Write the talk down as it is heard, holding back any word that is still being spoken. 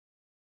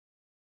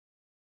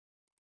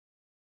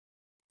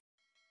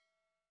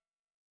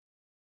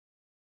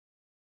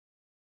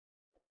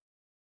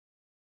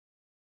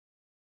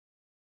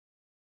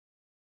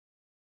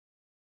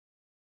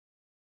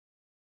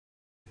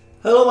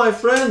Hello my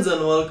friends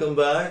and welcome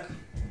back.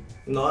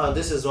 No,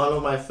 this is one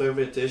of my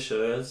favorite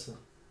t-shirts.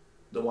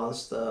 The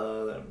ones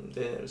that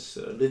there's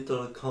a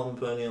little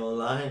company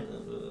online,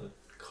 a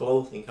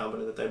clothing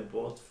company that I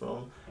bought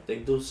from. They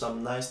do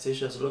some nice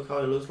t-shirts. Look how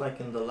it looks like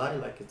in the light,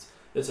 like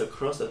it's a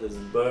cross that is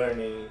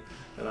burning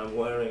and I'm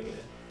wearing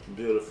it.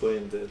 Beautiful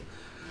indeed.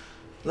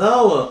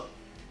 Now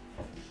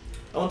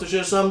I want to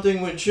share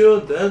something with you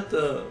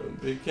that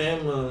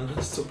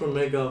became super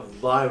mega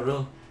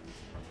viral.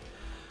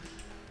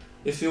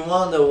 If you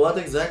wonder what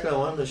exactly I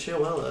want to share,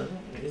 well,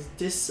 it's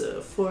this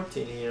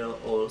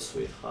 14-year-old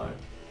sweetheart,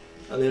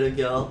 a little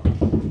girl.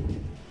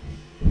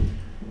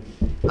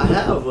 I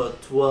have a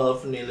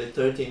 12, nearly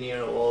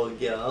 13-year-old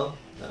girl.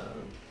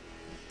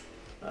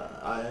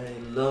 I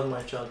love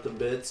my child to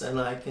bits, and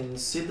I can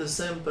see the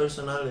same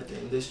personality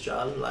in this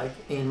child like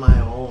in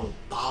my own.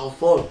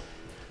 Powerful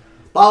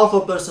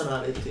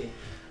personality.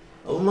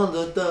 A woman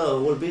that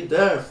will be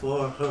there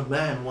for her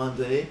man one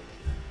day.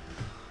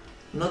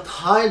 Not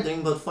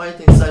hiding, but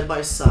fighting side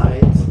by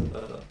side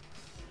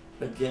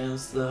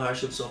against the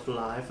hardships of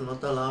life,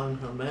 not allowing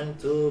her man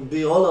to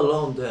be all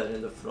alone there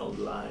in the front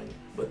line,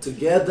 but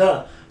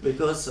together,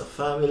 because a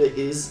family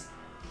is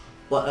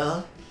what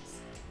else?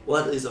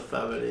 What is a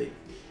family?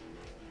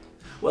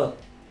 Well,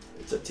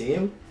 it's a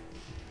team.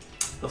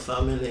 A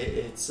family,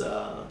 it's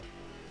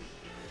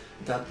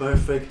that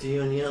perfect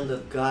union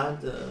that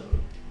God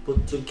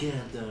put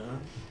together,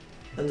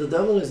 and the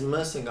devil is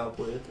messing up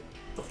with,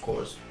 of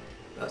course.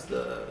 That's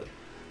the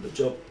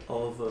job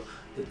of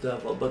the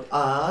devil. But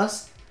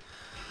us,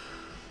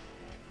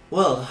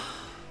 well,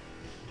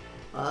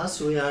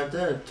 us, we are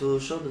there to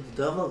show the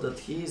devil that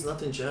he is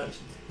not in charge,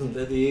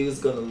 that he is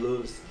gonna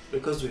lose,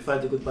 because we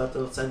fight a good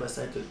battle side by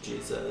side with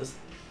Jesus.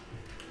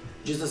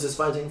 Jesus is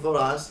fighting for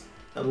us,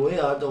 and we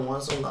are the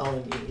ones on our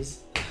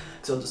knees.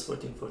 Exodus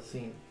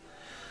 14:14.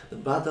 The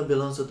battle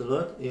belongs to the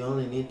Lord, you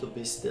only need to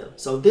be still.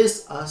 So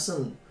this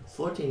awesome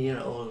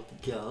 14-year-old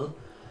girl,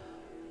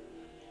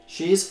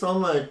 she is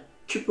from a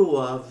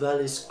Chippewa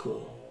Valley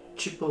School,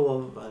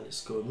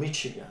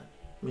 Michigan.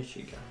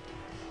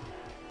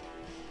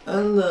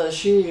 And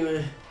she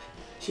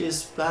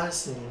is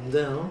passing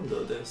down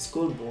the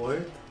school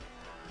board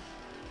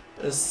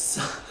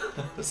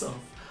some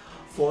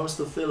forms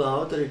to fill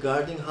out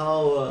regarding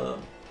how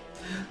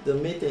the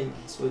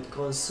meetings with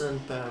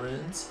concerned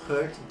parents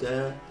hurt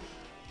their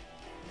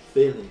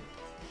feelings.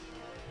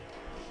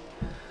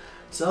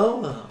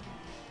 So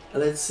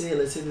let's see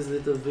this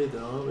little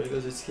video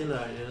because it's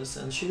hilarious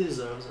and she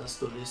deserves us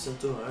to listen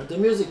to her. The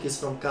music is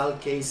from Cal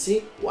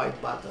Casey,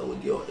 White Bata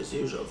with your as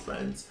usual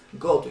friends.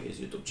 Go to his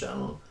YouTube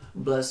channel,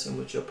 bless him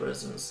with your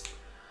presence.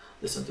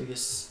 Listen to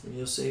his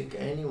music.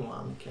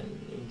 Anyone can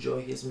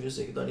enjoy his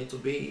music. You don't need to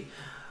be,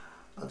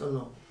 I don't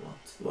know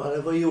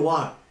whatever you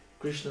are,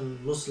 Christian,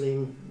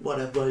 Muslim,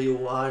 whatever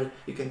you are,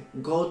 you can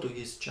go to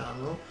his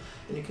channel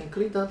and you can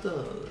click that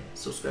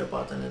subscribe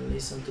button and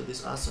listen to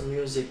this awesome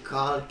music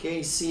called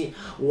KC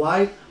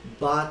White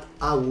Bat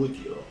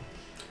Audio.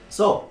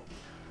 So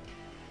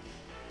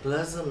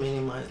let's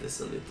minimize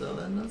this a little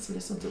and let's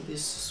listen to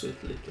this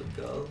sweet little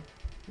girl.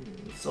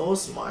 So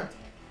smart.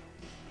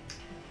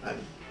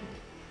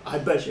 I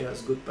bet she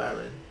has good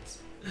parents.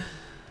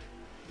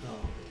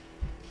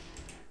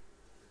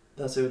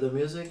 That's it with the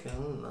music,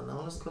 and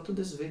now let's go to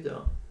this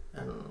video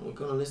and we're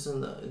gonna listen.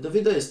 The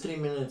video is 3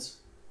 minutes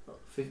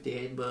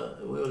 58,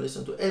 but we will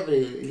listen to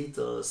every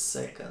little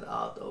second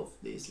out of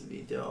this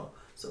video.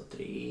 So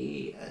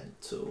 3 and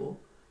 2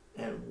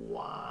 and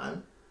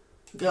 1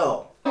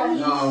 go.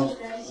 No,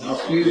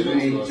 excuse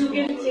me.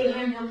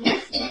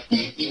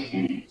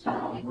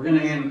 We're gonna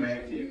hand it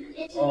back to you.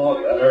 Oh,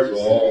 let her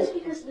go.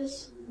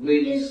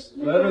 Please,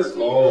 Let her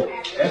go.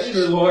 Ask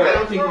your lawyer. I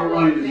don't think we're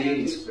running to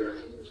meeting, sir.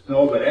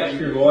 No, but ask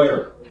your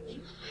lawyer.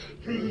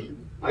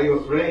 Are you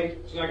afraid?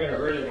 It's not gonna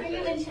hurt anything. Are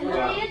you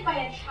intimidated by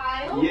a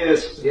child?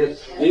 Yes.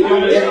 Leave him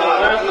in the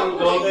bathroom,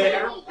 don't they?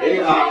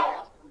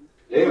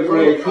 They're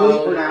afraid.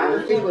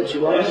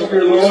 Ask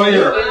your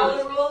lawyer.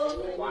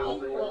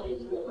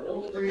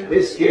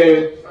 They're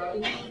scared.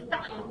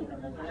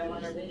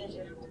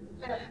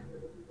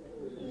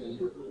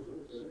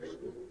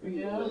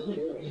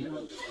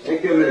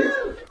 Take care of it.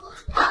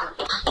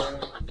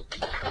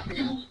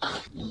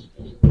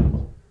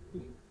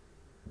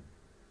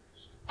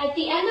 At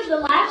the end of the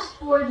last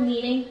board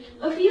meeting,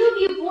 a few of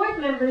you board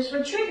members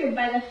were triggered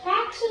by the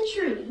facts and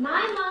truth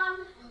my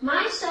mom,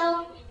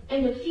 myself,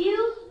 and a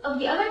few of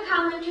the other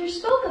commenters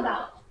spoke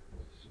about.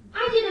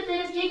 I did a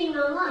bit of digging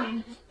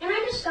online, and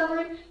I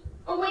discovered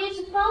a way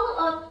to follow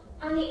up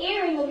on the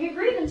airing of your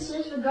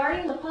grievances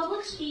regarding the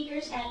public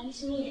speakers at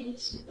these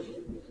meetings.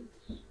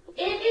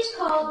 It is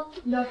called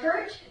the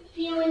Hurt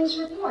Feelings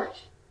Report.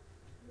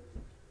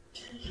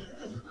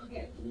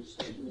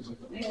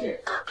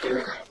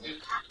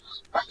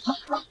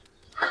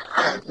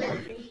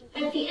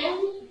 At the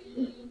end,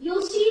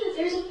 you'll see that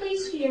there's a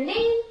place for your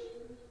name,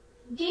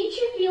 date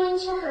your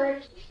feelings were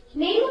hurt,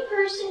 name a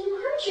person who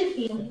hurt your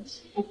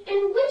feelings,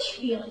 and which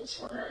feelings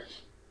were hurt.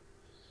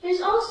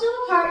 There's also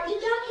a part to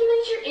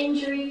document your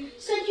injury,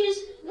 such as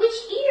which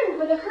ear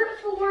were the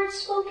hurtful words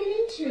spoken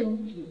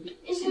into?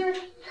 Is there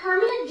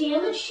permanent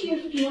damage to your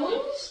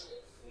feelings?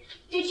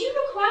 Did you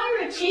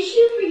require a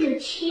tissue for your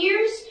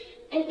tears?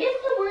 And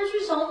if the words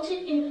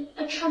resulted in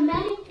a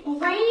traumatic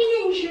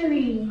brain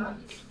injury?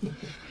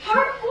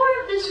 Part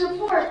 4 of this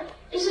report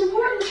is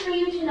important for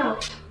you to know.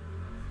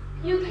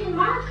 You can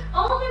mark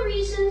all the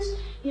reasons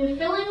you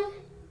fill in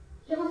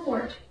the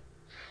report.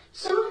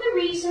 Some of the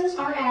reasons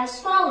are as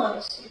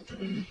follows.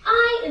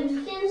 I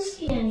am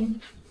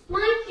thin-skinned.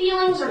 My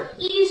feelings are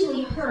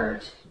easily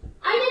hurt.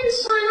 I didn't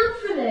sign up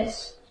for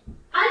this.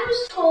 I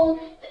was told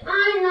that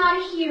I'm not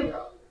a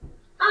hero.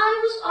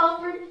 I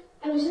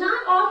was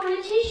not offered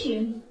a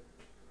tissue.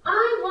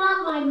 I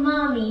want my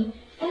mommy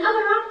and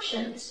other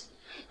options.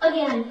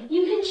 Again,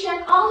 you can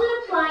check all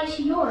that apply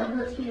to your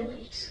hurt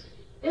feelings.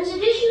 There's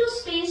additional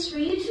space for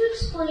you to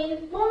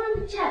explain more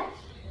in depth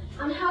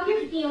on how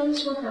your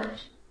feelings were hurt.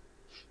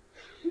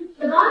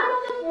 The bottom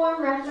of the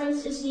form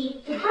reference is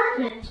the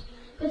department.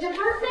 The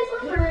department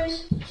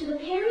refers to the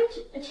parent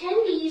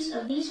attendees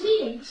of these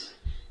meetings.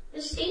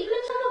 The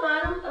statement on the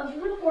bottom of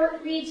the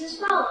report reads as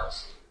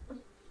follows.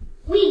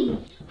 We,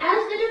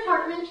 as the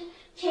department,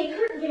 take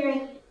her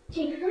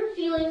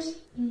feelings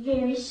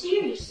very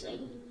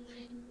seriously.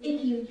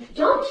 If you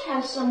don't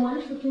have someone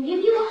who can give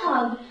you a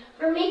hug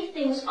or make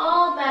things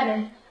all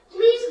better,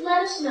 please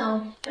let us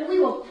know, and we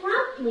will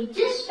promptly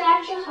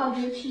dispatch a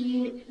hugger to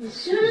you as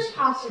soon as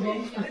possible.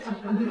 In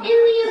the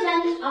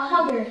event a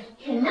hugger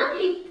cannot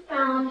be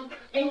found,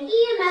 an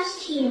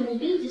EMS team will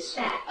be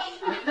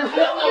dispatched. If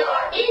you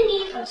are in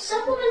need of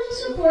supplemental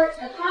support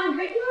upon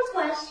written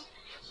request,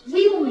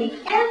 we will make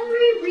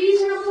every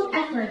reasonable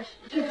effort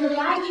to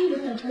provide you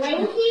with a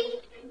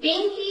blankie,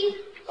 binky,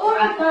 or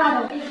a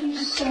bottle if you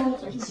so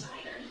desire.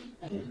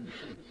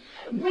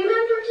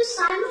 Remember to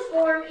sign the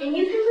form and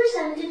you can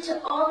present it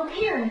to all the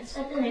parents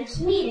at the next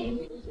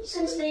meeting,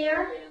 since they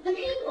are the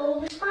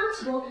people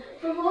responsible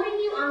for voting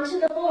you onto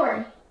the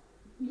board.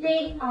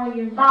 They are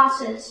your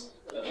bosses,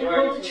 and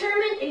will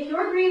determine if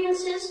your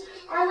grievances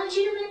are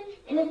legitimate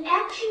and if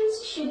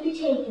actions should be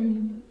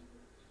taken.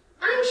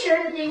 I'm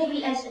sure that they will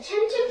be as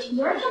attentive to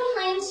your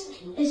complaints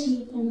as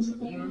you can to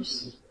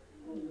theirs.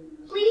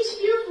 Please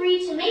feel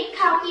free to make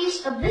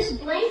copies of this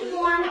blank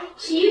form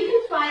so you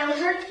can file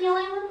hurt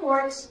feeling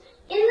reports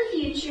in the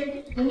future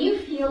when you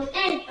feel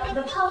any of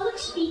the public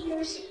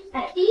speakers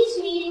at these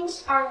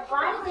meetings are in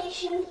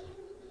violation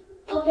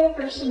of their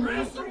personal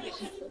rights.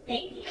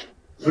 Thank you.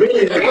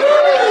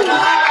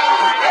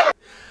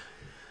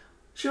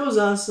 She was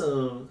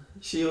awesome.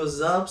 She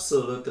was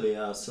absolutely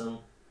awesome.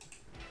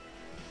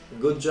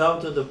 Good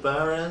job to the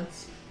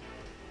parents.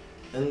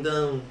 And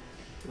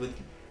with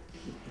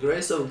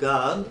grace of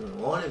God,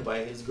 only by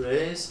His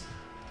grace,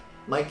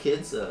 my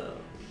kids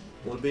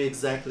will be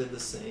exactly the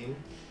same.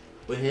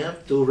 We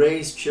have to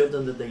raise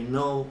children that they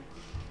know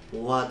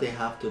what they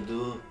have to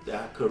do. They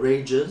are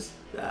courageous,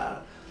 they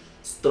are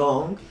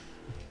strong,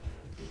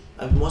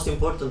 and most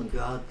important,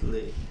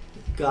 godly.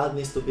 God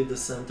needs to be the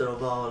center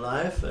of our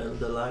life and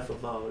the life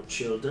of our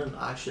children.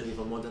 Actually,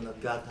 even more than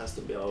that, God has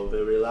to be our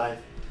very life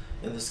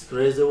in this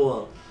crazy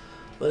world.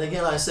 But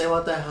again, I say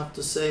what I have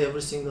to say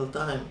every single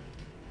time.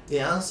 The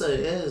answer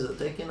is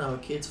taking our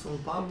kids from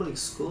public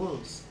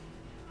schools.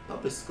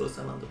 Public schools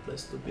are not the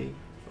place to be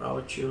for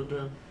our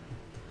children.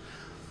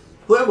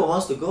 Whoever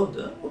wants to go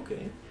there,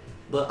 okay.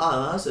 But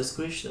us as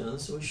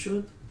Christians, we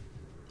should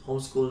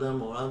homeschool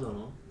them, or I don't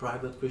know,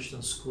 private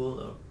Christian school.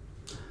 Or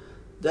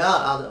there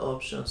are other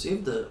options.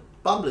 If the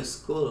public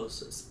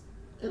schools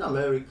in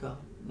America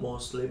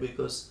mostly,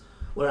 because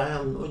where I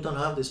am, we don't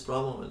have this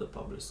problem with the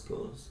public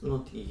schools,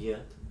 not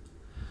yet.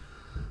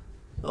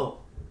 Oh,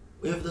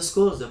 if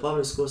the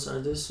public schools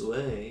are this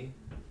way,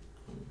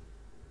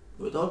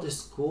 with all the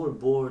school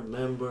board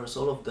members,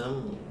 all of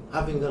them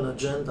having an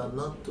agenda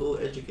not to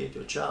educate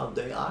your child,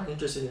 they are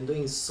interested in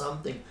doing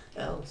something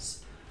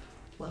else,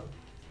 well,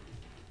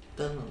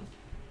 then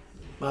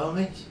by all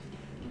means,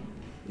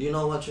 you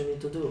know what you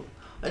need to do.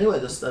 Anyway,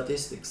 the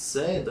statistics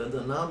say that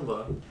the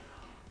number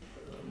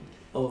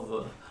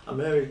of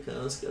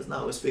Americans, because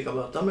now we speak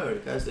about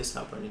America as this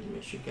happened in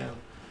Michigan,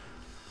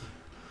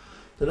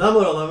 the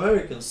number of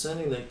Americans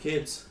sending their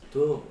kids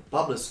to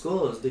public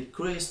schools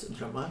decreased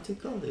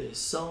dramatically,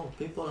 so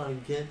people are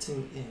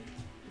getting in,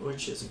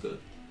 which is good.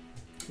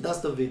 That's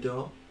the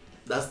video.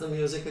 That's the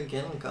music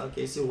again on Carl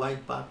Casey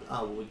White Bat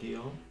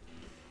Audio.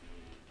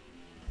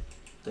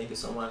 Thank you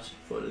so much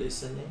for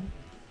listening,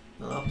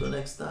 and up to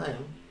next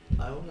time,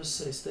 I always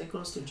say stay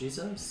close to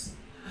Jesus.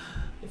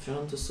 If you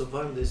want to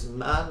survive this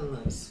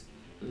madness,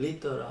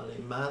 literally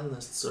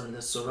madness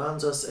that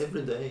surrounds us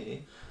every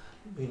day,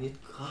 we need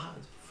God,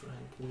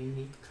 friend. We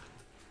need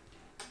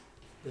God.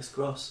 This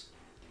cross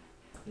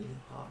in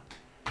your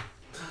heart,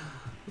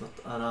 not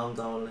around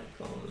our neck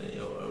only,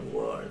 or a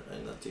word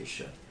in a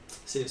t-shirt.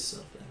 See you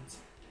soon, friends.